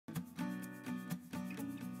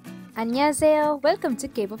Annyeonghaseyo, welcome to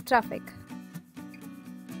Kpop Traffic.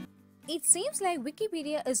 It seems like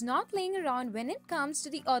Wikipedia is not playing around when it comes to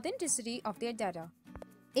the authenticity of their data.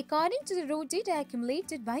 According to the raw data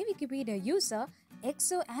accumulated by Wikipedia user,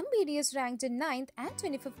 EXO and BTS ranked in 9th and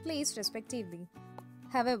 25th place respectively.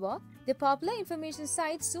 However, the popular information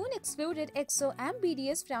site soon excluded EXO and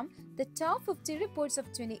BTS from the top 50 reports of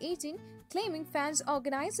 2018, claiming fans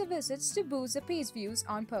organized the visits to boost the page views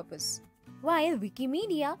on purpose. While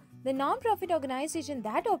Wikimedia, the non-profit organization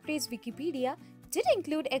that operates Wikipedia, did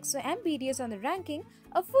include EXO and BTS on the ranking,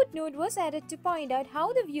 a footnote was added to point out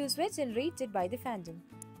how the views were generated by the fandom.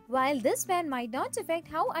 While this ban might not affect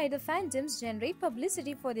how either fandoms generate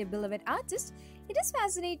publicity for their beloved artists, it is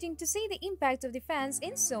fascinating to see the impact of the fans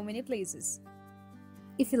in so many places.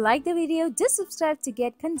 If you like the video, just subscribe to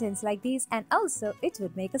get contents like these, and also it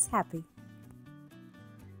would make us happy.